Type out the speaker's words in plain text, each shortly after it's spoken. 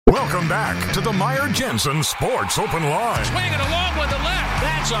Welcome back to the Meyer Jensen Sports Open Line. Swinging along with the left.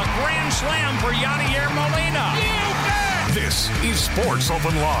 That's a grand slam for Yadier Molina. You bet! This is Sports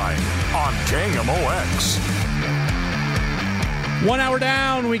Open Line on KMOX. 1 hour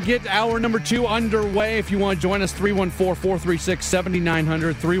down, we get hour number 2 underway. If you want to join us,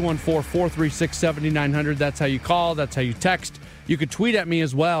 314-436-7900, 314-436-7900. That's how you call, that's how you text. You could tweet at me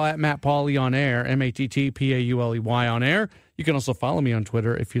as well, at Matt Pauley on air, MattPauley on air. You can also follow me on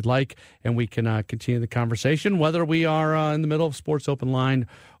Twitter if you'd like, and we can continue the conversation, whether we are in the middle of Sports Open Line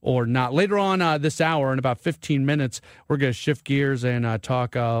or not. Later on this hour, in about 15 minutes, we're going to shift gears and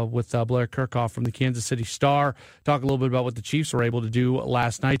talk with Blair Kirchhoff from the Kansas City Star, talk a little bit about what the Chiefs were able to do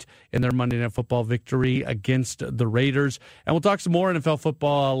last night in their Monday Night Football victory against the Raiders. And we'll talk some more NFL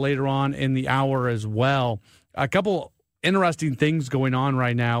football later on in the hour as well. A couple interesting things going on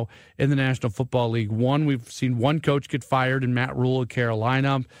right now in the National Football League. One, we've seen one coach get fired in Matt Rule of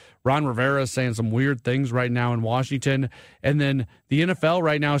Carolina. Ron Rivera is saying some weird things right now in Washington. And then the NFL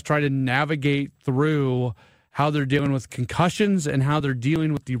right now is trying to navigate through how they're dealing with concussions and how they're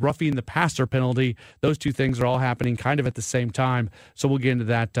dealing with the roughing the passer penalty. Those two things are all happening kind of at the same time. So we'll get into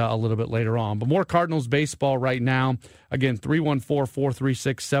that a little bit later on. But more Cardinals baseball right now. Again,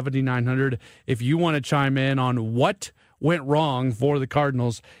 314-436-7900. If you want to chime in on what went wrong for the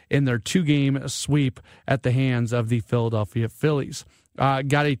Cardinals in their 2-game sweep at the hands of the Philadelphia Phillies.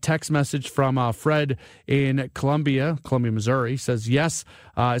 Got a text message from Fred in Columbia, Missouri. Says, yes.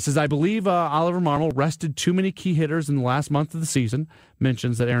 It says, I believe Oliver Marmol rested too many key hitters in the last month of the season.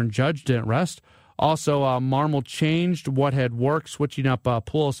 Mentions that Aaron Judge didn't rest. Also, Marmol changed what had worked, switching up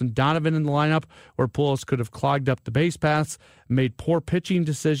Pujols and Donovan in the lineup, where Pujols could have clogged up the base paths, made poor pitching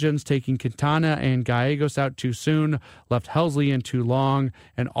decisions, taking Quintana and Gallegos out too soon, left Helsley in too long,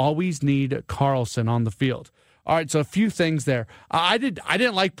 and always need Carlson on the field. All right, so a few things there. I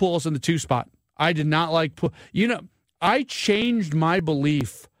didn't like Pujols in the 2 spot. I did not like I changed my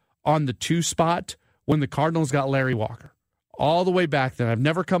belief on the 2 spot when the Cardinals got Larry Walker. All the way back then. I've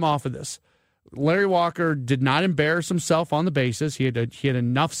never come off of this. Larry Walker did not embarrass himself on the bases. He had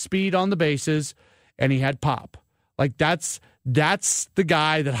enough speed on the bases, and he had pop. Like that's the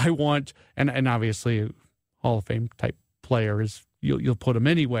guy that I want. And obviously, a Hall of Fame type player is you'll put him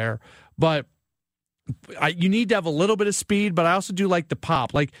anywhere. But you need to have a little bit of speed. But I also do like the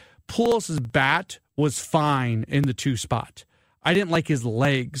pop. Like Pujols' bat was fine in the 2 spot. I didn't like his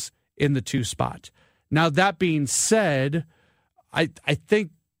legs in the 2 spot. Now that being said, I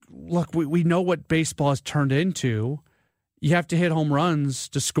think. Look, we know what baseball has turned into. You have to hit home runs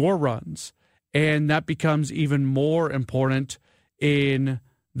to score runs, and that becomes even more important in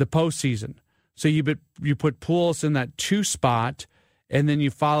the postseason. So you put Pujols in that 2 spot, and then you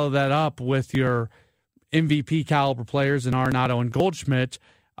follow that up with your MVP caliber players in Arenado and Goldschmidt.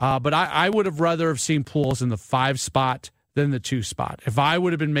 But I would have rather have seen Pujols in the 5 spot than the 2 spot. If I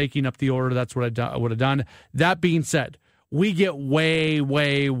would have been making up the order, that's what I would have done. That being said, we get way,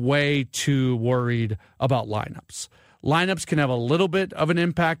 way, way too worried about lineups. Lineups can have a little bit of an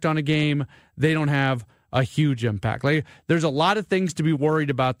impact on a game. They don't have a huge impact. Like, there's a lot of things to be worried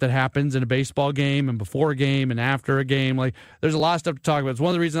about that happens in a baseball game and before a game and after a game. Like, there's a lot of stuff to talk about. It's one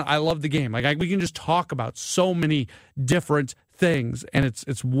of the reasons I love the game. Like, we can just talk about so many different things, and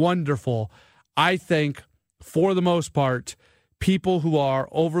it's wonderful. I think, for the most part, people who are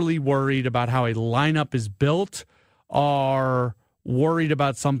overly worried about how a lineup is built are worried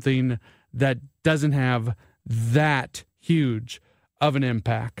about something that doesn't have that huge of an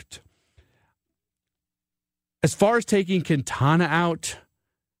impact. As far as taking Quintana out,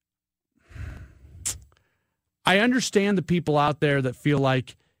 I understand the people out there that feel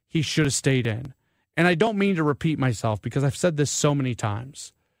like he should have stayed in. And I don't mean to repeat myself because I've said this so many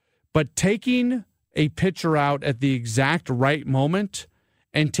times. But taking a pitcher out at the exact right moment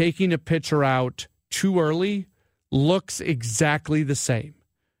and taking a pitcher out too early looks exactly the same.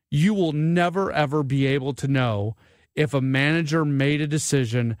 You will never, ever be able to know if a manager made a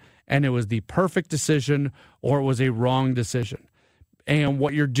decision and it was the perfect decision or it was a wrong decision. And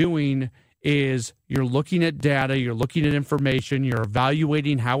what you're doing is you're looking at data, you're looking at information, you're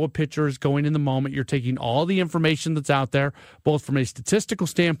evaluating how a pitcher is going in the moment. You're taking all the information that's out there, both from a statistical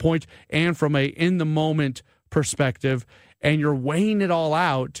standpoint and from a in-the-moment perspective, and you're weighing it all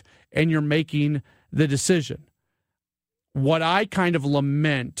out and you're making the decision. What I kind of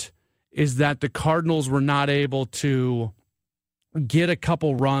lament is that the Cardinals were not able to get a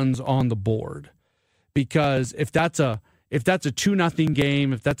couple runs on the board. Because if that's a 2-0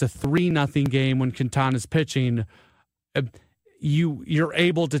 game, if that's a 3-0 game when Quintana's pitching, you're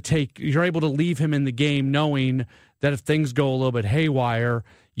able to leave him in the game knowing that if things go a little bit haywire,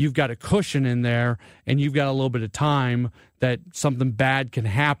 you've got a cushion in there and you've got a little bit of time that something bad can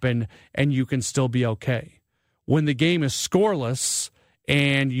happen and you can still be okay. When the game is scoreless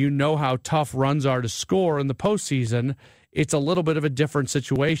and you know how tough runs are to score in the postseason, it's a little bit of a different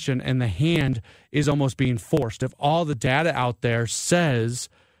situation, and the hand is almost being forced. If all the data out there says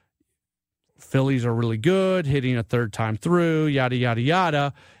Phillies are really good, hitting a third time through, yada, yada,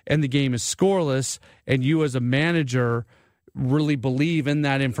 yada, and the game is scoreless, and you as a manager really believe in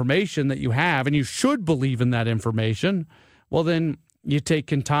that information that you have, and you should believe in that information, well, then you take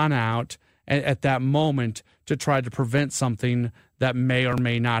Quintana out at that moment to try to prevent something that may or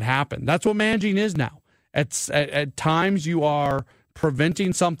may not happen. That's what managing is now. At times you are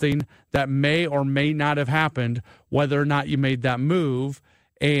preventing something that may or may not have happened, whether or not you made that move,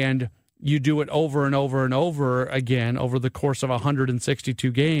 and you do it over and over and over again over the course of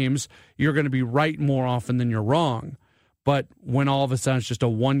 162 games, you're going to be right more often than you're wrong. But when all of a sudden it's just a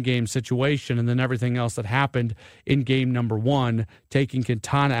one-game situation and then everything else that happened in game number one, taking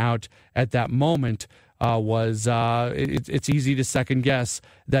Quintana out at that moment it's easy to second-guess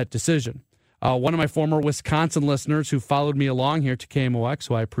that decision. One of my former Wisconsin listeners who followed me along here to KMOX,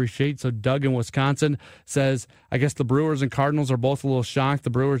 who I appreciate, so Doug in Wisconsin, says, I guess the Brewers and Cardinals are both a little shocked.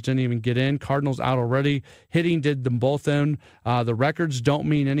 The Brewers didn't even get in. Cardinals out already. Hitting did them both in. The records don't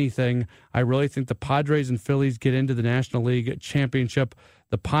mean anything. I really think the Padres and Phillies get into the National League Championship.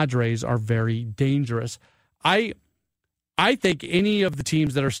 The Padres are very dangerous. I think any of the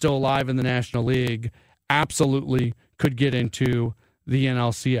teams that are still alive in the National League absolutely could get into the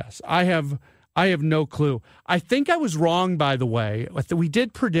NLCS. I have no clue. I think I was wrong, by the way. We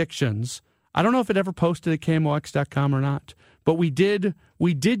did predictions. I don't know if it ever posted at KMOX.com or not, but we did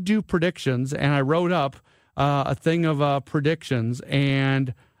do predictions, and I wrote up a thing of predictions,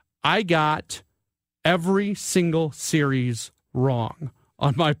 and I got every single series wrong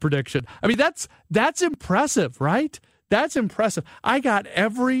on my prediction. I mean, that's impressive, right? That's impressive. I got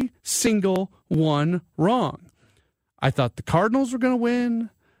every single one wrong. I thought the Cardinals were going to win.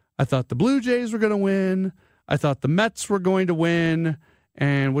 I thought the Blue Jays were going to win. I thought the Mets were going to win.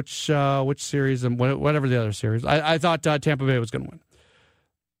 And which series, and whatever the other series. I thought Tampa Bay was going to win.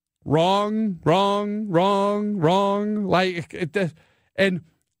 Wrong. And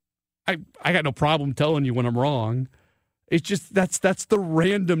I got no problem telling you when I'm wrong. It's just that's the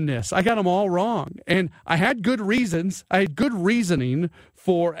randomness. I got them all wrong. And I had good reasons. I had good reasoning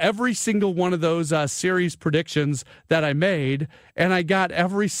for every single one of those series predictions that I made, and I got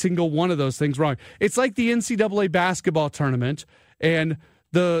every single one of those things wrong. It's like the NCAA basketball tournament, and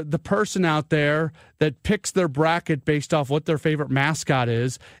the person out there that picks their bracket based off what their favorite mascot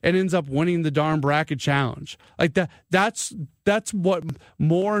is and ends up winning the darn bracket challenge. Like that's what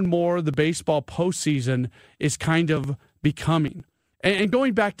more and more the baseball postseason is kind of becoming. And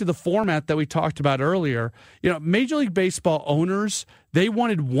going back to the format that we talked about earlier, Major League Baseball owners, they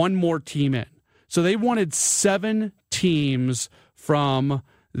wanted one more team in. So they wanted 7 teams from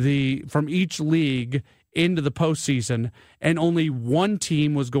each league into the postseason, and only one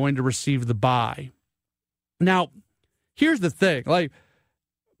team was going to receive the bye. Now, here's the thing. Like,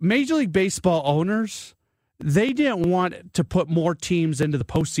 Major League Baseball owners, they didn't want to put more teams into the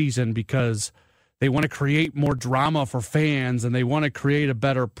postseason because they want to create more drama for fans, and they want to create a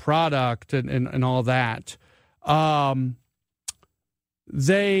better product and all that.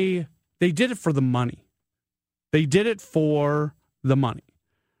 They did it for the money. They did it for the money.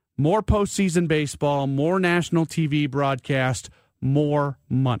 More postseason baseball, more national TV broadcast, more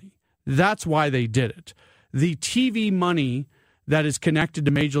money. That's why they did it. The TV money that is connected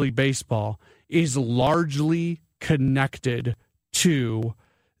to Major League Baseball is largely connected to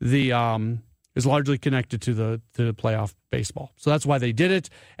the playoff baseball. So that's why they did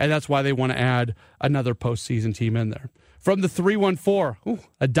it, and that's why they want to add another postseason team in there. From the 314,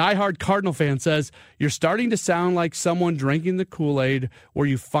 a diehard Cardinal fan says, you're starting to sound like someone drinking the Kool-Aid where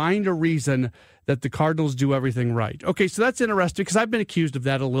you find a reason that the Cardinals do everything right. Okay, so that's interesting because I've been accused of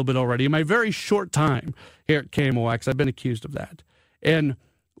that a little bit already. In my very short time here at KMOX, I've been accused of that. And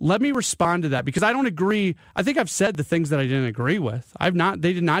let me respond to that because I don't agree. I think I've said the things that I didn't agree with.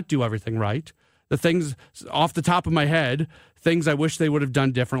 They did not do everything right. The things off the top of my head, things I wish they would have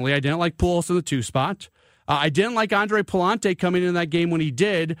done differently. I didn't like Pujols in the 2 spot. I didn't like Andre Pallante coming in that game when he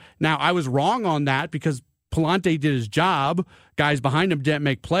did. Now, I was wrong on that because Pallante did his job. Guys behind him didn't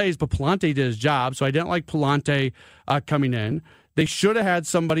make plays, but Pallante did his job, so I didn't like Pallante coming in. They should have had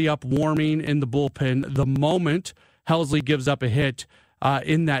somebody up warming in the bullpen the moment Helsley gives up a hit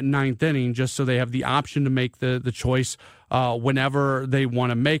in that 9th inning, just so they have the option to make the choice whenever they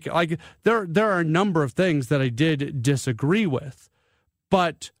want to make it. Like there are a number of things that I did disagree with.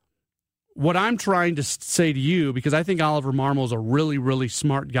 But what I'm trying to say to you, because I think Oliver Marmol is a really, really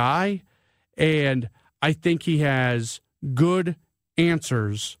smart guy, and I think he has good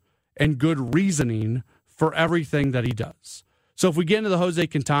answers and good reasoning for everything that he does. So if we get into the Jose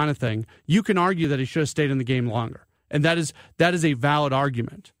Quintana thing, you can argue that he should have stayed in the game longer. And that is a valid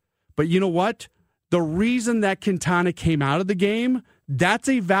argument. But you know what? The reason that Quintana came out of the game, that's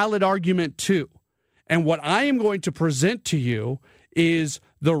a valid argument too. And what I am going to present to you is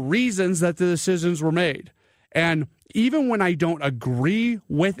the reasons that the decisions were made. And even when I don't agree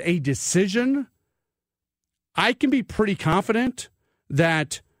with a decision, I can be pretty confident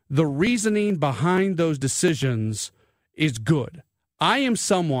that the reasoning behind those decisions is good. I am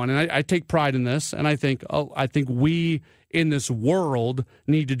someone, and I take pride in this, and I think we in this world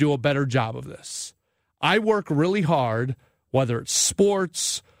need to do a better job of this. I work really hard, whether it's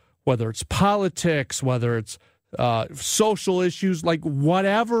sports, whether it's politics, whether it's social issues, like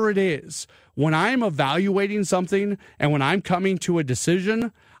whatever it is. When I'm evaluating something and when I'm coming to a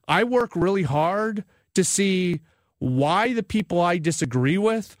decision, I work really hard to see why the people I disagree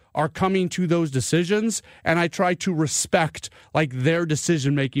with are coming to those decisions, and I try to respect their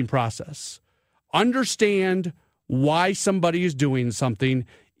decision-making process. Understand why somebody is doing something.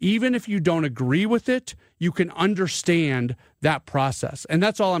 Even if you don't agree with it, you can understand that process. And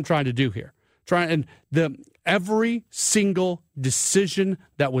that's all I'm trying to do here. Every single decision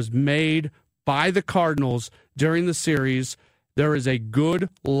that was made by the Cardinals during the series, there is a good,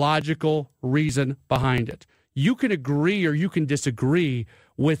 logical reason behind it. You can agree or you can disagree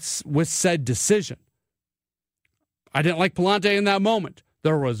with said decision. I didn't like Pallante in that moment.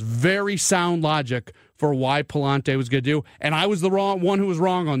 There was very sound logic for why Pallante was going to do, and I was the one who was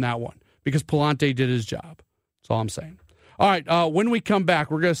wrong on that one because Pallante did his job. That's all I'm saying. All right, when we come back,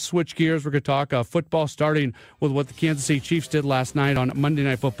 we're going to switch gears. We're going to talk football, starting with what the Kansas City Chiefs did last night on Monday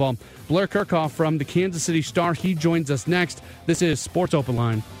Night Football. Blair Kirchhoff from the Kansas City Star, he joins us next. This is Sports Open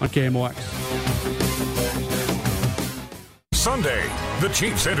Line on KMOX. Sunday, the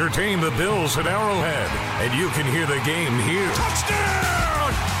Chiefs entertain the Bills at Arrowhead, and you can hear the game here.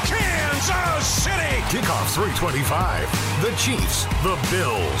 Touchdown, Kansas City! Kickoff 3:25. The Chiefs, the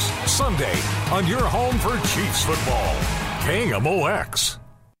Bills. Sunday on your home for Chiefs football. KMOX.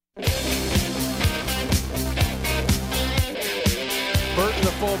 Burton,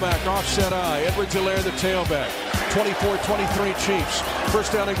 the fullback, offset eye. Edwards-Helaire, the tailback. 24-23 Chiefs.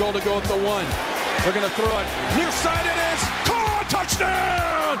 First down and goal to go at the 1. They're going to throw it. Near side it is. Caught!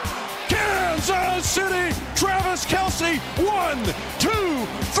 Touchdown! Kansas City! Travis Kelce. 1, 2,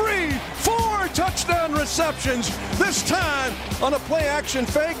 3, 4 touchdown receptions. This time on a play-action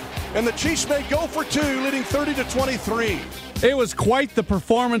fake. And the Chiefs may go for 2, leading 30-23. It was quite the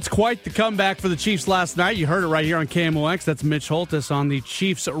performance, quite the comeback for the Chiefs last night. You heard it right here on KMOX. That's Mitch Holthus on the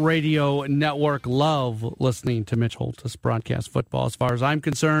Chiefs Radio Network. Love listening to Mitch Holthus broadcast football. As far as I'm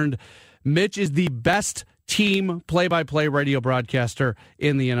concerned, Mitch is the best team play-by-play radio broadcaster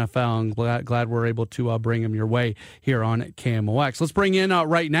in the NFL. I'm glad we're able to bring him your way here on KMOX. Let's bring in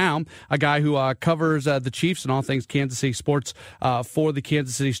right now a guy who covers the Chiefs and all things Kansas City sports for the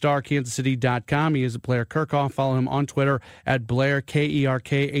Kansas City Star, kansascity.com. He is Blair Kirchhoff. Follow him on Twitter at Blair,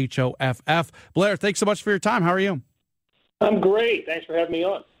 Kerkhoff. Blair, thanks so much for your time. How are you? I'm great. Thanks for having me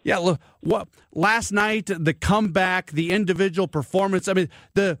on. Yeah, look, last night, the comeback, the individual performance. I mean,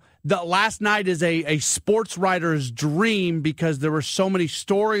 the last night is a sports writer's dream because there were so many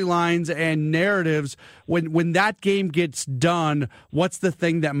storylines and narratives. When that game gets done, what's the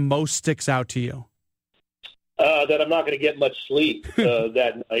thing that most sticks out to you? That I'm not going to get much sleep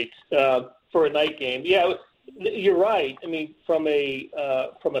that night for a night game. Yeah, you're right. I mean, from a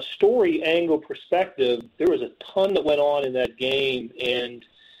story angle perspective, there was a ton that went on in that game, and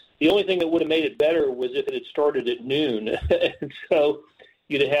the only thing that would have made it better was if it had started at noon. And so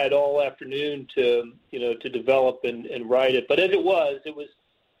you'd have had all afternoon to develop and write it. But as it was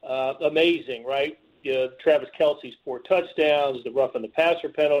amazing, right? Travis Kelce's 4 touchdowns, the roughing the passer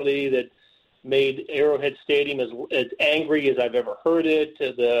penalty that made Arrowhead Stadium as angry as I've ever heard it.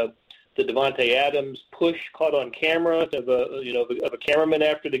 The Devontae Adams push caught on camera of a cameraman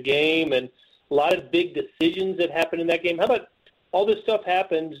after the game, and a lot of big decisions that happened in that game. How about all this stuff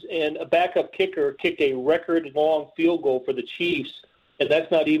happens, and a backup kicker kicked a record-long field goal for the Chiefs, and that's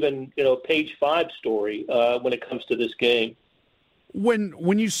not even page 5 story when it comes to this game.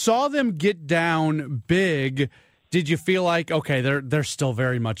 When you saw them get down big, did you feel like, okay, they're still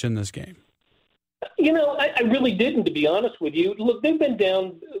very much in this game? I really didn't, to be honest with you. Look, they've been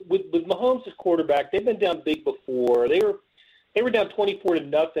down with Mahomes as quarterback. They've been down big before. They were They were down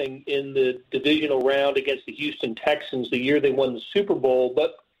 24-0 in the divisional round against the Houston Texans the year they won the Super Bowl.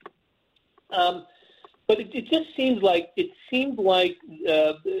 But it just seemed like the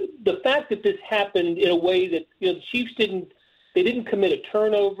fact that this happened in a way that the Chiefs didn't commit a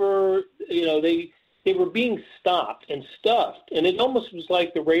turnover. They were being stopped and stuffed, and it almost was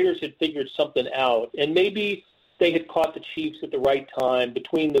like the Raiders had figured something out, and maybe they had caught the Chiefs at the right time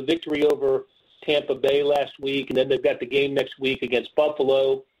between the victory over Tampa Bay last week, and then they've got the game next week against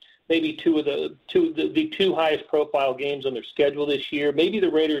Buffalo. Maybe the two highest profile games on their schedule this year. Maybe the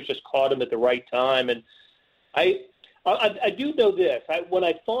Raiders just caught them at the right time, and I do know this. When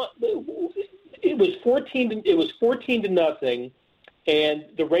I thought it was 14-0. And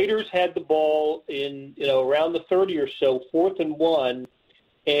the Raiders had the ball in, around the 30 or so, 4th and 1,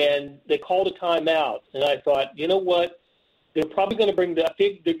 and they called a timeout. And I thought, you know what? They're probably going to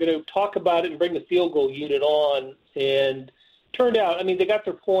they're going to talk about it and bring the field goal unit on. And turned out, they got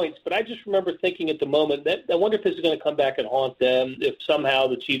their points, but I just remember thinking at the moment that I wonder if this is going to come back and haunt them, if somehow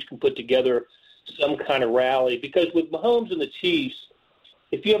the Chiefs can put together some kind of rally. Because with Mahomes and the Chiefs,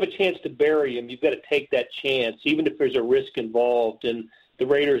 if you have a chance to bury him, you've got to take that chance, even if there's a risk involved. And the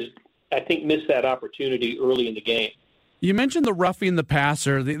Raiders, I think, missed that opportunity early in the game. You mentioned the roughing the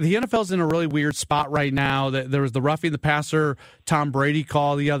passer. The NFL's in a really weird spot right now. There was the roughing the passer Tom Brady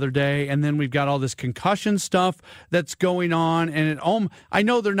call the other day, and then we've got all this concussion stuff that's going on. And I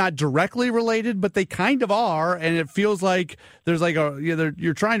know they're not directly related, but they kind of are. And it feels like there's like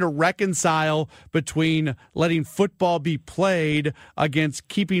you're trying to reconcile between letting football be played against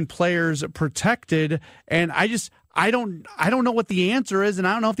keeping players protected. And I don't know what the answer is, and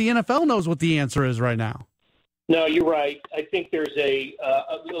I don't know if the NFL knows what the answer is right now. No, you're right. I think there's a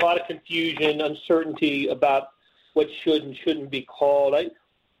lot of confusion, uncertainty about what should and shouldn't be called. I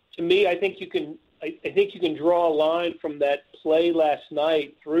think you can draw a line from that play last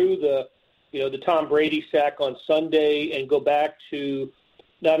night through the Tom Brady sack on Sunday and go back to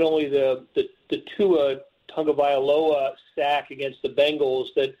not only the Tua Tagovailoa sack against the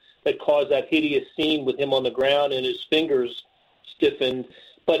Bengals that caused that hideous scene with him on the ground and his fingers stiffened,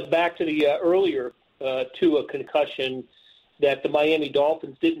 but back to the earlier Tua concussion that the Miami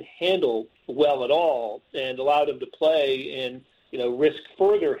Dolphins didn't handle well at all and allowed him to play and risk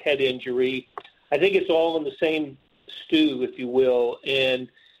further head injury. I think it's all in the same stew, if you will. And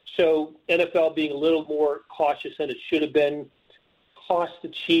so NFL being a little more cautious than it should have been cost the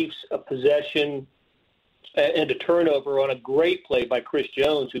Chiefs a possession and a turnover on a great play by Chris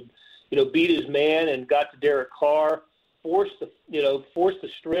Jones, who beat his man and got to Derek Carr, forced the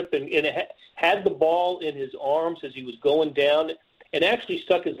strip and had the ball in his arms as he was going down, and actually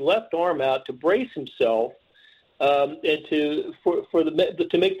stuck his left arm out to brace himself and to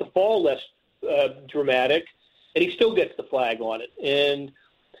make the fall less dramatic, and he still gets the flag on it. And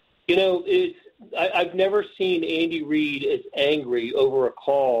I've never seen Andy Reid as angry over a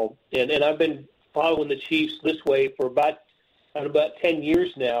call, and I've been following the Chiefs this way for about 10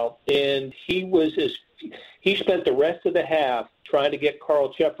 years now, and he spent the rest of the half trying to get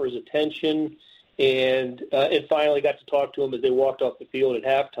Carl Cheffers' attention and finally got to talk to him as they walked off the field at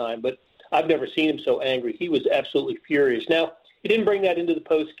halftime. But I've never seen him so angry. He was absolutely furious. Now, he didn't bring that into the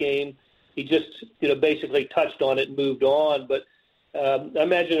post game. He just, basically touched on it and moved on. But I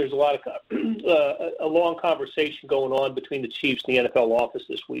imagine there's a long conversation going on between the Chiefs and the NFL office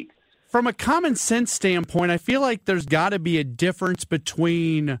this week. From a common sense standpoint, I feel like there's got to be a difference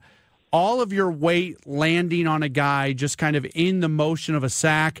between all of your weight landing on a guy just kind of in the motion of a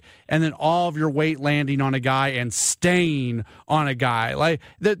sack, and then all of your weight landing on a guy and staying on a guy. Like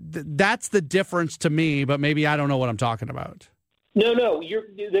that's the difference to me, but maybe I don't know what I'm talking about. No.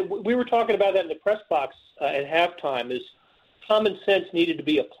 We were talking about that in the press box at halftime. Is common sense needed to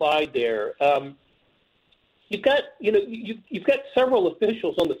be applied there. You've got several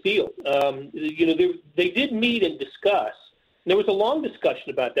officials on the field. They did meet and discuss. And there was a long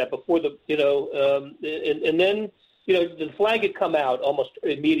discussion about that before and then the flag had come out almost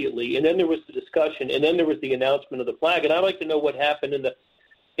immediately, and then there was the discussion, and then there was the announcement of the flag. And I'd like to know what happened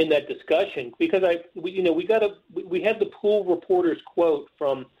in that discussion, because we had the pool reporter's quote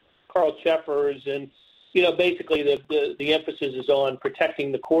from Carl Cheffers, and basically the emphasis is on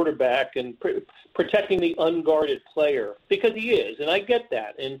protecting the quarterback and protecting the unguarded player, because he is, and I get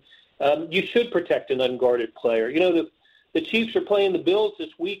that, and you should protect an unguarded player. The Chiefs are playing the Bills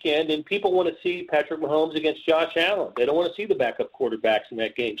this weekend, and people want to see Patrick Mahomes against Josh Allen. They don't want to see the backup quarterbacks in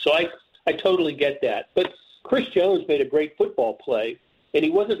that game. So I totally get that. But Chris Jones made a great football play, and he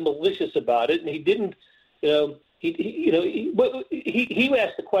wasn't malicious about it, and he didn't, he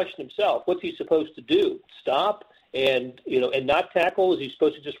asked the question himself, what's he supposed to do? Stop? and not tackle. Is he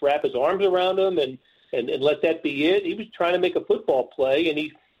supposed to just wrap his arms around him and let that be it? He was trying to make a football play, and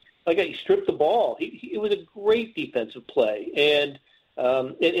he stripped the ball. It was a great defensive play, and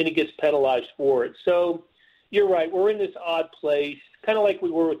he gets penalized for it. So you're right. We're in this odd place, kind of like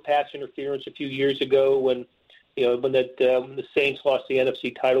we were with pass interference a few years ago when the Saints lost the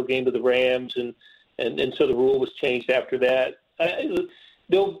NFC title game to the Rams, and so the rule was changed after that. I'll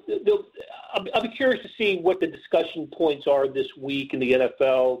be curious to see what the discussion points are this week in the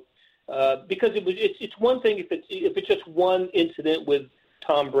NFL, because it's one thing if it's just one incident with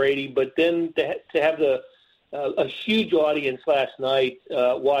Tom Brady, but then to have a huge audience last night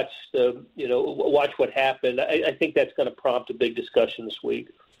watch what happened, I think that's going to prompt a big discussion this week.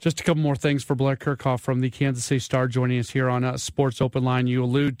 Just a couple more things for Blair Kirchhoff from the Kansas City Star joining us here on Sports Open Line. You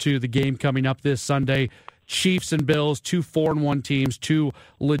allude to the game coming up this Sunday. Chiefs and Bills, 2 4-1 teams, 2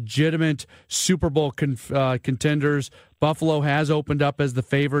 legitimate Super Bowl contenders. Buffalo has opened up as the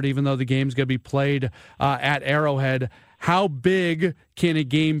favorite, even though the game's going to be played at Arrowhead. How big can a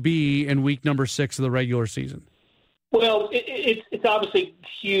game be in week number 6 of the regular season? Well, it's obviously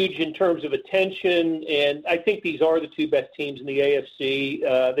huge in terms of attention, and I think these are the 2 best teams in the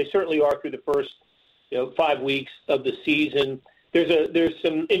AFC. They certainly are through the first 5 weeks of the season. There's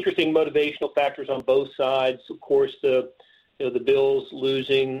some interesting motivational factors on both sides. Of course, the Bills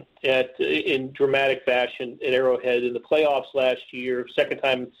losing in dramatic fashion at Arrowhead in the playoffs last year,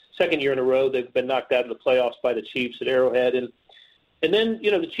 second year in a row they've been knocked out of the playoffs by the Chiefs at Arrowhead, and then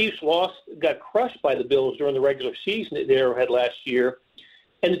the Chiefs got crushed by the Bills during the regular season at Arrowhead last year,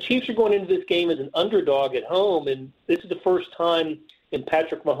 and the Chiefs are going into this game as an underdog at home, and this is the first time in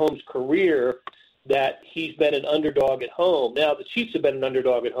Patrick Mahomes' career that he's been an underdog at home. Now, the Chiefs have been an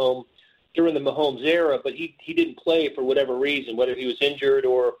underdog at home during the Mahomes era, but he didn't play for whatever reason, whether he was injured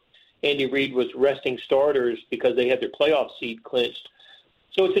or Andy Reid was resting starters because they had their playoff seed clinched.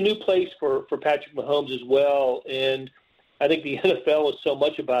 So it's a new place for Patrick Mahomes as well, and I think the NFL is so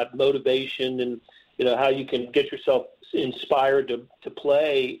much about motivation and how you can get yourself inspired to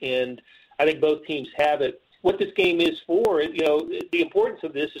play, and I think both teams have it. What this game is for, the importance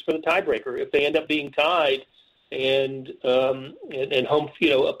of this is for the tiebreaker. If they end up being tied and home,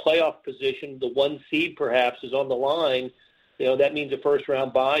 a playoff position, the 1 seed perhaps is on the line, that means a first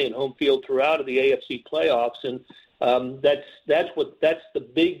round bye and home field throughout of the AFC playoffs, and that's the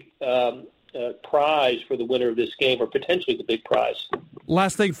big prize for the winner of this game, or potentially the big prize.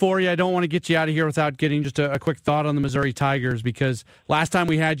 Last thing for you, I don't want to get you out of here without getting just a quick thought on the Missouri Tigers, because last time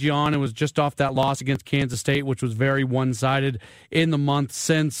we had you on, it was just off that loss against Kansas State, which was very one-sided. In the month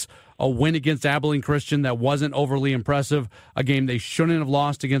since, a win against Abilene Christian that wasn't overly impressive, a game they shouldn't have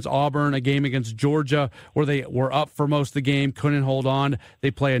lost against Auburn, a game against Georgia where they were up for most of the game, couldn't hold on. They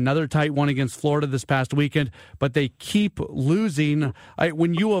play another tight one against Florida this past weekend, but they keep losing.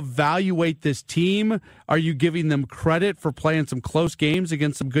 When you evaluate this team, are you giving them credit for playing some close games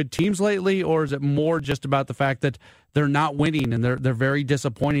against some good teams lately, or is it more just about the fact that they're not winning and they're very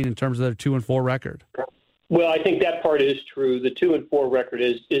disappointing in terms of their 2-4 record? Well, I think that part is true. The 2-4 record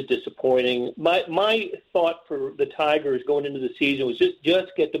is disappointing. My thought for the Tigers going into the season was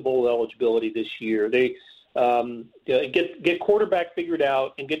just get the bowl eligibility this year. They get quarterback figured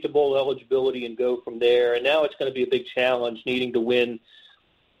out and get the bowl eligibility and go from there. And now it's going to be a big challenge, needing to win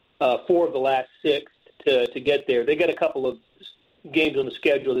 4 of the last 6 to get there. They got a couple of games on the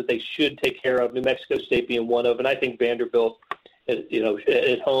schedule that they should take care of, New Mexico State being one of, and I think Vanderbilt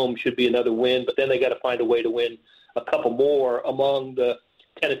at home should be another win, but then they got to find a way to win a couple more among the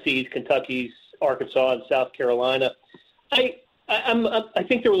Tennessees, Kentuckys, Arkansas, and South Carolina. I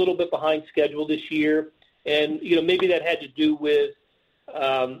think they're a little bit behind schedule this year, and maybe that had to do with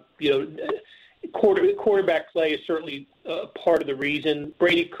quarterback play is certainly part of the reason.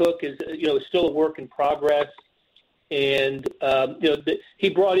 Brady Cook is still a work in progress. And, he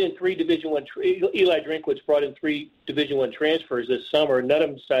brought in 3 Division I – Eli Drinkwitz brought in 3 Division I transfers this summer, and none of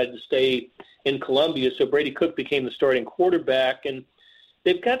them decided to stay in Columbia, so Brady Cook became the starting quarterback. And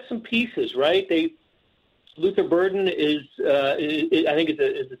they've got some pieces, right? Luther Burden is I think,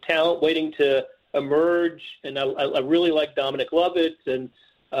 is a talent waiting to emerge, and I really like Dominic Lovett and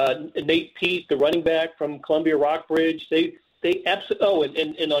Nate Peete, the running back from Columbia Rockbridge. They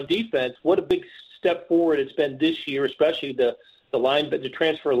absolutely – and on defense, what a big step forward it's been this year, especially the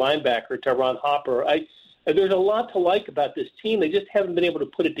transfer linebacker, Tyron Hopper. There's a lot to like about this team. They just haven't been able to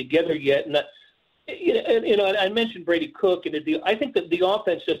put it together yet. And I mentioned Brady Cook, and I think that the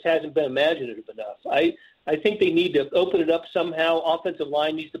offense just hasn't been imaginative enough. I think they need to open it up somehow. Offensive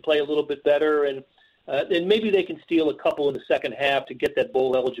line needs to play a little bit better, and maybe they can steal a couple in the second half to get that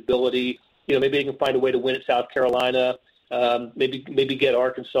bowl eligibility. maybe they can find a way to win at South Carolina, maybe get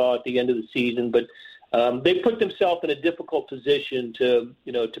Arkansas at the end of the season. But they put themselves in a difficult position to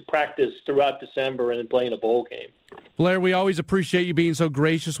practice throughout December and then play in a bowl game. Blair, we always appreciate you being so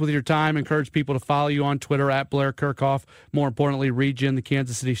gracious with your time. Encourage people to follow you on Twitter at Blair Kerkhoff. More importantly, read you in the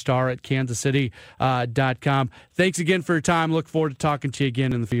Kansas City Star at kansascity.com. Thanks again for your time. Look forward to talking to you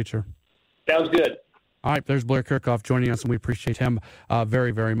again in the future. Sounds good. All right, there's Blair Kerkhoff joining us, and we appreciate him very,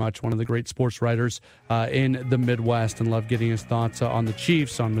 very much. One of the great sports writers in the Midwest, and love getting his thoughts on the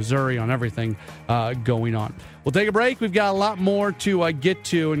Chiefs, on Missouri, on everything going on. We'll take a break. We've got a lot more to get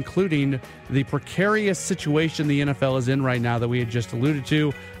to, including the precarious situation the NFL is in right now that we had just alluded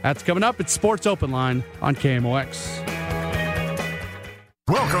to. That's coming up. It's Sports Open Line on KMOX.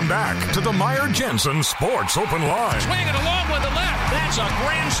 Welcome back to the Meyer Jensen Sports Open Line. Swing it along with the left. That's a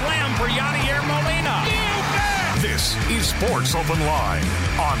grand slam for Yadier Molina. You bet! This is Sports Open Line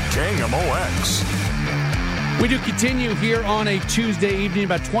on KMOX. We do continue here on a Tuesday evening,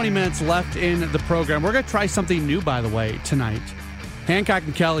 about 20 minutes left in the program. We're going to try something new, by the way, tonight. Hancock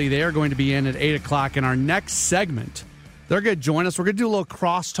and Kelly, they are going to be in at 8 o'clock in our next segment. They're going to join us. We're going to do a little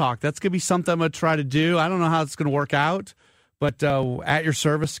crosstalk. That's going to be something I'm going to try to do. I don't know how it's going to work out. But At Your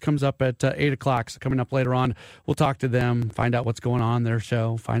Service comes up at 8 o'clock. So coming up later on, we'll talk to them, find out what's going on in their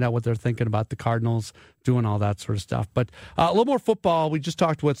show, find out what they're thinking about the Cardinals, doing all that sort of stuff. But a little more football. We just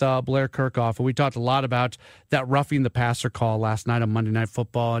talked with Blair Kerkhoff, and we talked a lot about that roughing the passer call last night on Monday Night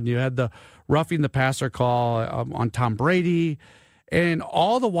Football. And you had the roughing the passer call on Tom Brady. And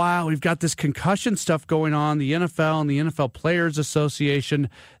all the while, we've got this concussion stuff going on. The NFL and the NFL Players Association,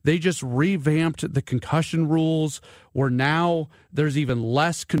 they just revamped the concussion rules where now there's even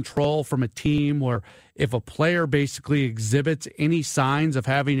less control from a team where if a player basically exhibits any signs of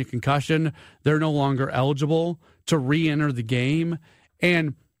having a concussion, they're no longer eligible to re-enter the game.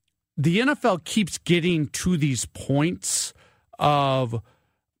 And the NFL keeps getting to these points of...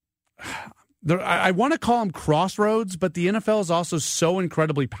 I want to call them crossroads, but the NFL is also so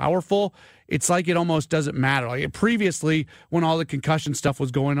incredibly powerful, it's like it almost doesn't matter. Like previously, when all the concussion stuff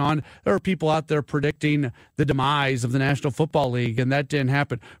was going on, there were people out there predicting the demise of the National Football League, and that didn't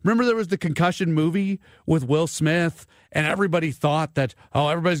happen. Remember there was the concussion movie with Will Smith, and everybody thought that,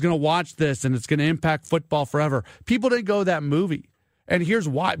 everybody's going to watch this, and it's going to impact football forever. People didn't go to that movie, and here's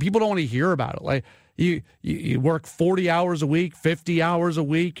why. People don't want to hear about it. Like, You work 40 hours a week, 50 hours a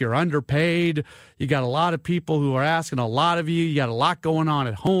week. You're underpaid. You got a lot of people who are asking a lot of you. You got a lot going on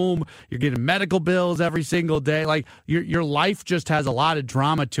at home. You're getting medical bills every single day. Like your life just has a lot of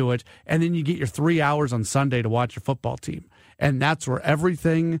drama to it. And then you get your 3 hours on Sunday to watch your football team. And that's where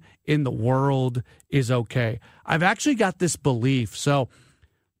everything in the world is okay. I've actually got this belief. So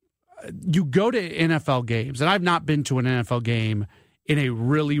you go to NFL games, and I've not been to an NFL game in a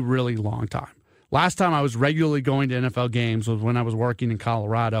really, really long time. Last time I was regularly going to NFL games was when I was working in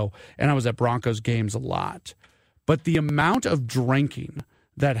Colorado, and I was at Broncos games a lot. But the amount of drinking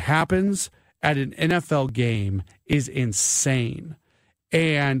that happens at an NFL game is insane.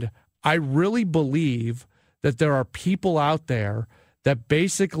 And I really believe that there are people out there that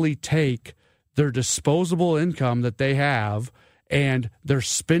basically take their disposable income that they have and they're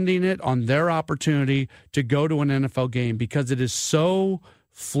spending it on their opportunity to go to an NFL game because it is so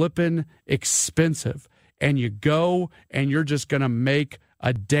flippin' expensive, and you go and you're just going to make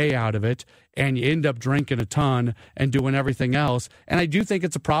a day out of it, and you end up drinking a ton and doing everything else. And I do think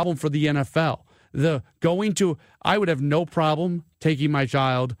it's a problem for the NFL. I would have no problem taking my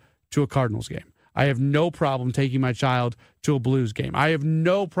child to a Cardinals game. I have no problem taking my child to a Blues game. I have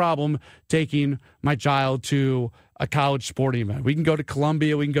no problem taking my child to a college sporting event. We can go to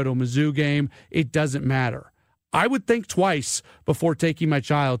Columbia. We can go to a Mizzou game. It doesn't matter. I would think twice before taking my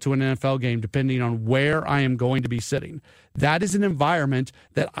child to an NFL game, depending on where I am going to be sitting. That is an environment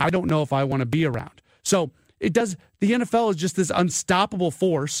that I don't know if I want to be around. So the NFL is just this unstoppable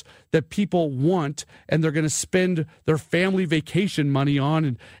force that people want, and they're going to spend their family vacation money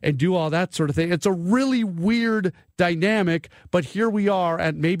on and do all that sort of thing. It's a really weird dynamic, but here we are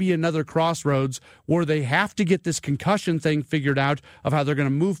at maybe another crossroads where they have to get this concussion thing figured out of how they're going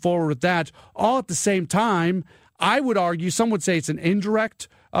to move forward with that, all at the same time. I would argue, some would say it's an indirect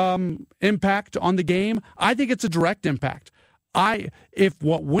impact on the game. I think it's a direct impact. If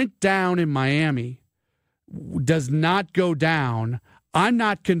what went down in Miami does not go down, I'm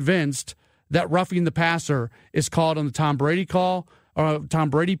not convinced that roughing the passer is called on the Tom Brady call or Tom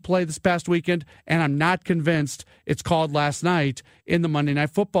Brady play this past weekend, and I'm not convinced it's called last night in the Monday Night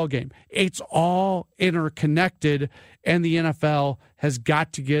Football game. It's all interconnected, and the NFL has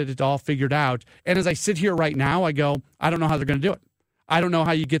got to get it all figured out. And as I sit here right now, I go, I don't know how they're going to do it. I don't know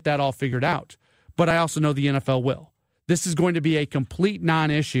how you get that all figured out, but I also know the NFL will. This is going to be a complete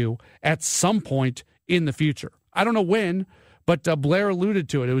non-issue at some point in the future. I don't know when, but Blair alluded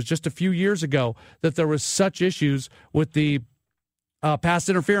to it. It was just a few years ago that there was such issues with the pass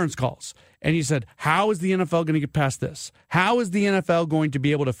interference calls. And he said, how is the NFL going to get past this? How is the NFL going to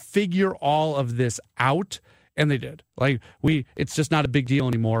be able to figure all of this out? And they did. It's just not a big deal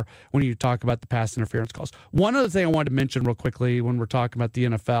anymore when you talk about the pass interference calls. One other thing I wanted to mention real quickly when we're talking about the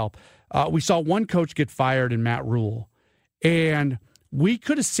NFL, we saw one coach get fired in Matt Rhule. And we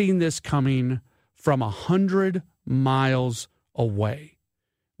could have seen this coming from 100 miles away.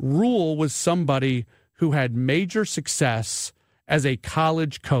 Rhule was somebody who had major success as a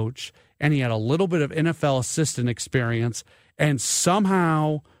college coach, and he had a little bit of NFL assistant experience, and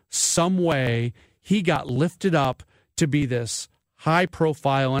somehow, some way, he got lifted up to be this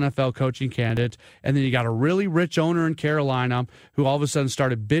high-profile NFL coaching candidate, and then you got a really rich owner in Carolina who all of a sudden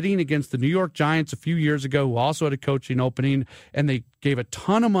started bidding against the New York Giants a few years ago, who also had a coaching opening, and they gave a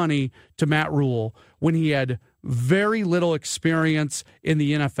ton of money to Matt Rhule when he had very little experience in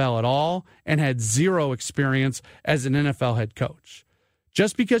the NFL at all and had zero experience as an NFL head coach.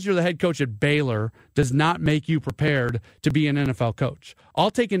 Just because you're the head coach at Baylor does not make you prepared to be an NFL coach.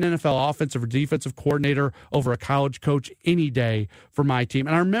 I'll take an NFL offensive or defensive coordinator over a college coach any day for my team.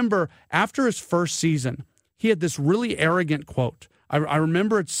 And I remember after his first season, he had this really arrogant quote. I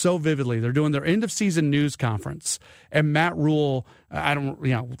remember it so vividly. They're doing their end-of-season news conference, and Matt Rhule,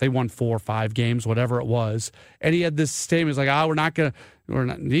 they won 4 or 5 games, whatever it was, and he had this statement. He's like,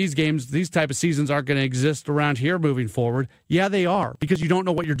 these type of seasons aren't going to exist around here moving forward. Yeah, they are, because you don't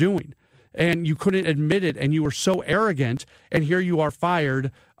know what you're doing, and you couldn't admit it, and you were so arrogant, and here you are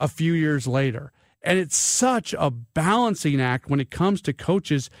fired a few years later. And it's such a balancing act when it comes to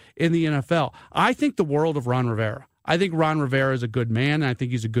coaches in the NFL. I think the world of Ron Rivera. I think Ron Rivera is a good man, and I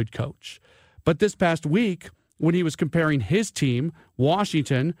think he's a good coach. But this past week, when he was comparing his team,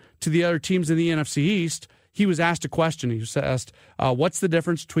 Washington, to the other teams in the NFC East, he was asked a question. He was asked, what's the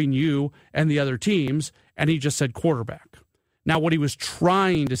difference between you and the other teams? And he just said quarterback. Now, what he was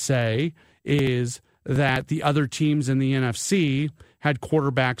trying to say is that the other teams in the NFC had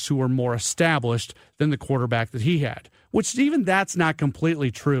quarterbacks who were more established than the quarterback that he had, which even that's not completely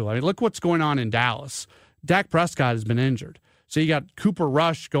true. I mean, look what's going on in Dallas. Dak Prescott has been injured. So you got Cooper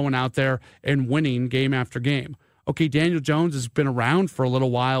Rush going out there and winning game after game. Okay, Daniel Jones has been around for a little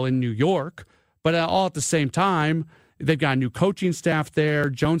while in New York, but all at the same time, they've got a new coaching staff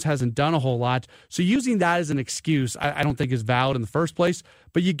there. Jones hasn't done a whole lot. So using that as an excuse, I don't think is valid in the first place.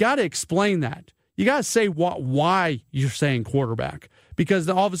 But you got to explain that. You got to say why you're saying quarterback. Because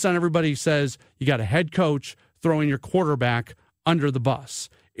all of a sudden everybody says you got a head coach throwing your quarterback under the bus.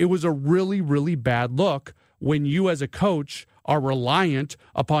 It was a really, really bad look when you as a coach are reliant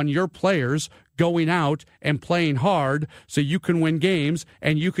upon your players going out and playing hard so you can win games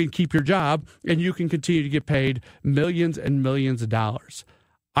and you can keep your job and you can continue to get paid millions and millions of dollars.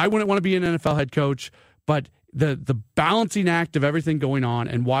 I wouldn't want to be an NFL head coach, but the balancing act of everything going on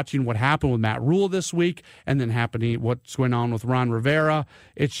and watching what happened with Matt Rhule this week and then what's going on with Ron Rivera,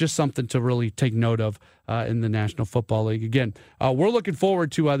 it's just something to really take note of in the National Football League. Again, we're looking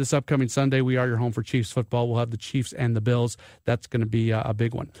forward to this upcoming Sunday. We are your home for Chiefs football. We'll have the Chiefs and the Bills. That's going to be a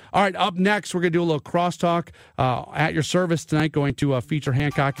big one. All right, up next, we're going to do a little crosstalk at your service tonight, going to feature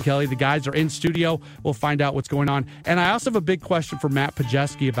Hancock and Kelly. The guys are in studio. We'll find out what's going on. And I also have a big question for Matt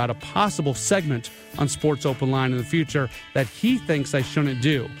Pajeski about a possible segment on Sports Open Line in the future that he thinks I shouldn't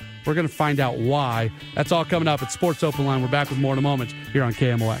do. We're going to find out why. That's all coming up at Sports Open Line. We're back with more in a moment here on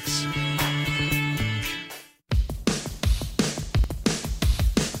KMOX.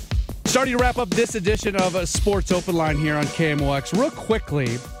 Starting to wrap up this edition of Sports Open Line here on KMOX. Real quickly,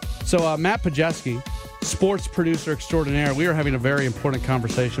 so Matt Pajeski, sports producer extraordinaire, we were having a very important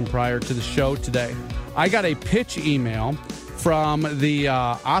conversation prior to the show today. I got a pitch email from the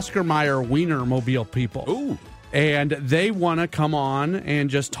Oscar Mayer Wienermobile people. Ooh. And they want to come on and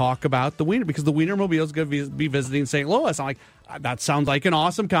just talk about the Wiener, because the Wienermobile is going to be visiting St. Louis. I'm like, that sounds like an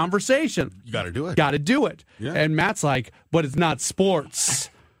awesome conversation. You got to do it. Got to do it. Yeah. And Matt's like, but it's not sports.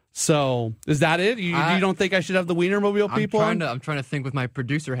 So is that it? You don't think I should have the Wienermobile people? I'm trying to think with my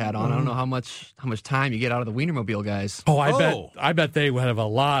producer hat on. I don't know how much time you get out of the Wienermobile guys. Oh, I bet they would have a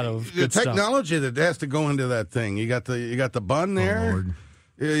lot of good the technology that has to go into that thing. You got the bun there.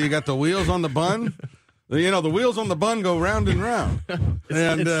 You got the wheels on the bun. You know, the wheels on the bun go round and round.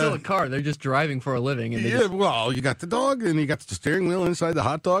 It's still a car. They're just driving for a living. And well, you got the dog, and you got the steering wheel inside the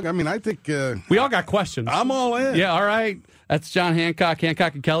hot dog. I mean, I think... we all got questions. I'm all in. Yeah, all right. That's John Hancock.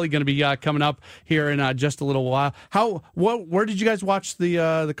 Hancock and Kelly going to be coming up here in just a little while. Where did you guys watch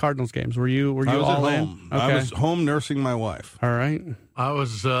the Cardinals games? Were you all at in? home. Okay. I was home nursing my wife. All right. I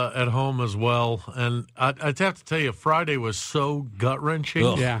was at home as well, and I'd have to tell you, Friday was so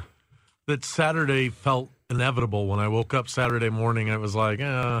gut-wrenching Yeah. that Saturday felt inevitable. When I woke up Saturday morning, I was like,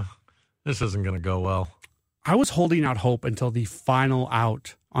 this isn't going to go well. I was holding out hope until the final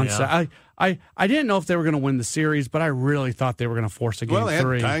out on Saturday. I didn't know if they were going to win the series, but I really thought they were going to force a game 3. Well, they had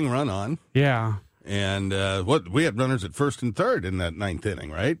a tying run on. Yeah. And we had runners at first and third in that 9th inning,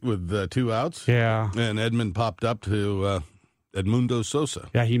 right? With 2 outs. Yeah. And Edmund popped up to Edmundo Sosa.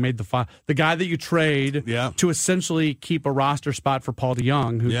 Yeah, he made the guy that you trade to essentially keep a roster spot for Paul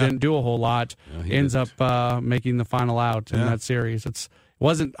DeYoung, who didn't do a whole lot, ends up making the final out in that series.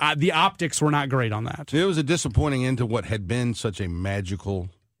 Wasn't the optics were not great on that. It was a disappointing end to what had been such a magical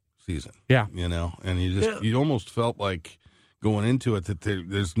season. Yeah. And you almost felt like going into it that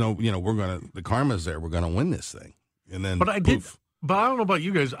there's no, the karma's there. We're going to win this thing. And then, but I don't know about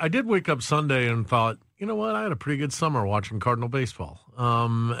you guys. I did wake up Sunday and thought, you know what? I had a pretty good summer watching Cardinal baseball.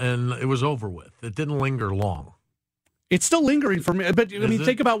 And it was over with. It didn't linger long. It's still lingering for me, but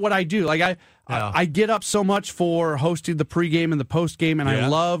think about what I do. Like I get up so much for hosting the pregame and the postgame, and I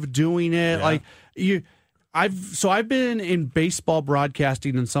love doing it. Yeah. I've been in baseball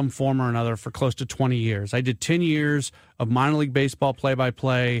broadcasting in some form or another for close to 20 years. I did 10 years of minor league baseball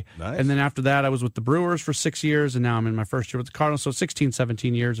play-by-play, and then after that I was with the Brewers for 6 years, and now I'm in my first year with the Cardinals, so 16,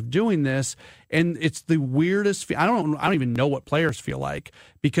 17 years of doing this, and it's the weirdest. I don't even know what players feel like,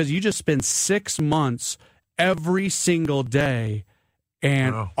 because you just spend 6 months every single day,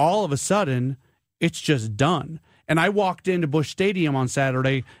 and all of a sudden, it's just done. And I walked into Busch Stadium on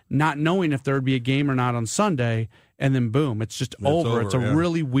Saturday not knowing if there would be a game or not on Sunday, and then boom, it's just over. It's a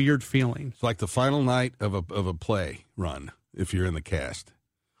really weird feeling. It's like the final night of a play run, if you're in the cast.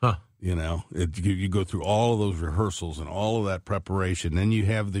 Huh. You go through all of those rehearsals and all of that preparation, then you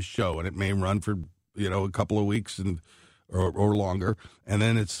have the show, and it may run for a couple of weeks or longer, and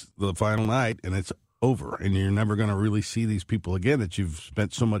then it's the final night, and it's over, and you're never going to really see these people again that you've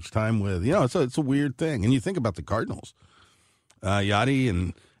spent so much time with. It's a weird thing. And you think about the Cardinals, Yachty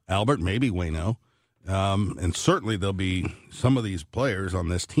and Albert, maybe Waino, and certainly there'll be some of these players on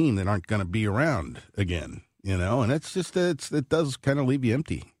this team that aren't going to be around again. And it's just it does kind of leave you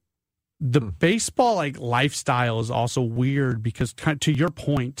empty. The baseball lifestyle is also weird because, to your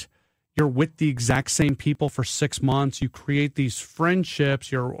point, you're with the exact same people for 6 months. You create these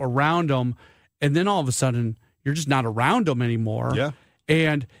friendships. You're around them. And then all of a sudden, you're just not around them anymore. Yeah.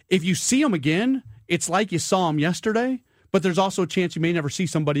 And if you see them again, it's like you saw them yesterday, but there's also a chance you may never see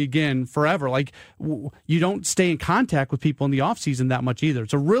somebody again forever. You don't stay in contact with people in the offseason that much either.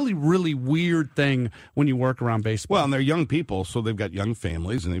 It's a really, really weird thing when you work around baseball. Well, and they're young people, so they've got young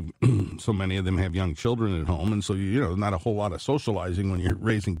families, and so many of them have young children at home, and so, not a whole lot of socializing when you're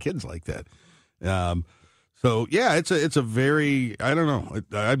raising kids like that. So, yeah, it's a very, I don't know.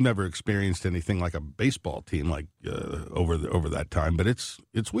 I've never experienced anything like a baseball team over that time, but it's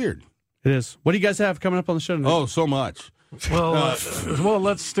weird. It is. What do you guys have coming up on the show tonight? Oh, so much. Well,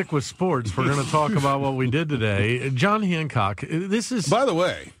 let's stick with sports. We're going to talk about what we did today. John Hancock, this is... By the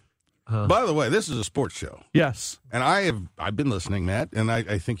way, this is a sports show. Yes. And I've been listening, Matt, and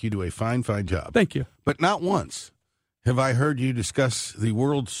I think you do a fine, fine job. Thank you. But not once have I heard you discuss the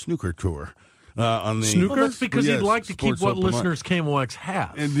World Snooker Tour. On the snooker? Well, that's because he'd like to keep what listeners KMOX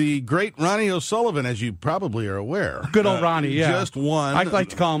have. And the great Ronnie O'Sullivan, as you probably are aware. Good old Ronnie, just won. I'd like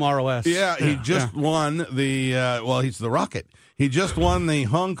to call him ROS. Yeah, he just won the, he's the Rocket. He just won the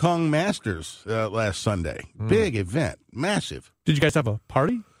Hong Kong Masters last Sunday. Big event. Massive. Did you guys have a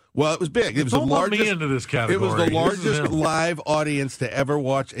party? Well, it was big. It was Don't the largest. me into this category. It was the largest live audience to ever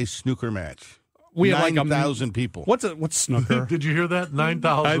watch a snooker match. We have 9,000 people. What's snooker? Did you hear that?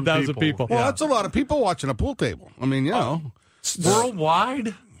 9,000 people. Well, that's a lot of people watching a pool table. I mean,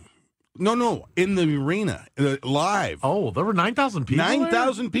 worldwide? No, in the arena, live. Oh, there were 9,000 people.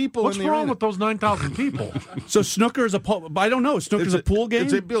 9,000 people. What's in the wrong arena. with those 9,000 people? So snooker is I don't know. Snooker's a pool game.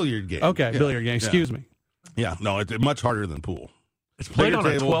 It's a billiard game. Okay, billiard game. Excuse me. Yeah, no, it's much harder than pool. It's played on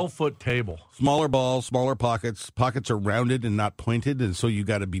a table, 12-foot table. Smaller balls, smaller pockets. Pockets are rounded and not pointed, and so you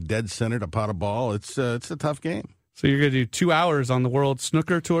got to be dead center to pot a ball. It's a tough game. So you're going to do 2 hours on the World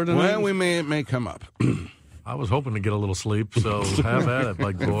Snooker Tour tonight? Well, it may come up. I was hoping to get a little sleep, so have at it,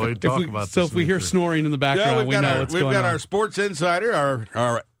 like Boyd. Talk about so if we hear snoring in the background, we know what's going on. We've got our Sports Insider,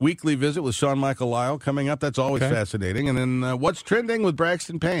 our weekly visit with Sean Michael Lyle coming up. That's always fascinating. And then what's trending with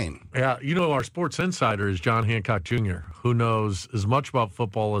Braxton Payne? Yeah, our Sports Insider is John Hancock Jr., who knows as much about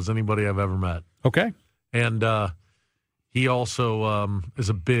football as anybody I've ever met. Okay. And he also is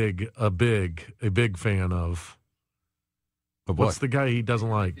a big fan of. What's the guy he doesn't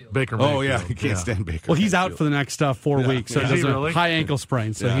like? Baker Mayfield. Oh, yeah. He can't stand Baker Well, he's Mayfield. out for the next 4 weeks. So Is he he does a really? high ankle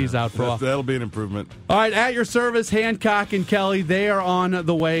sprain, so he's out for a while. That'll be an improvement. All right, at your service, Hancock and Kelly, they are on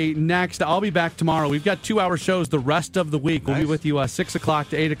the way next. I'll be back tomorrow. We've got 2-hour shows the rest of the week. We'll be with you 6 o'clock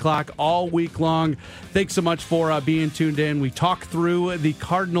to 8 o'clock all week long. Thanks so much for being tuned in. We talk through the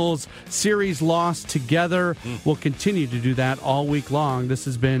Cardinals series loss together. We'll continue to do that all week long. This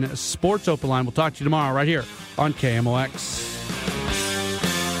has been Sports Open Line. We'll talk to you tomorrow right here on KMOX.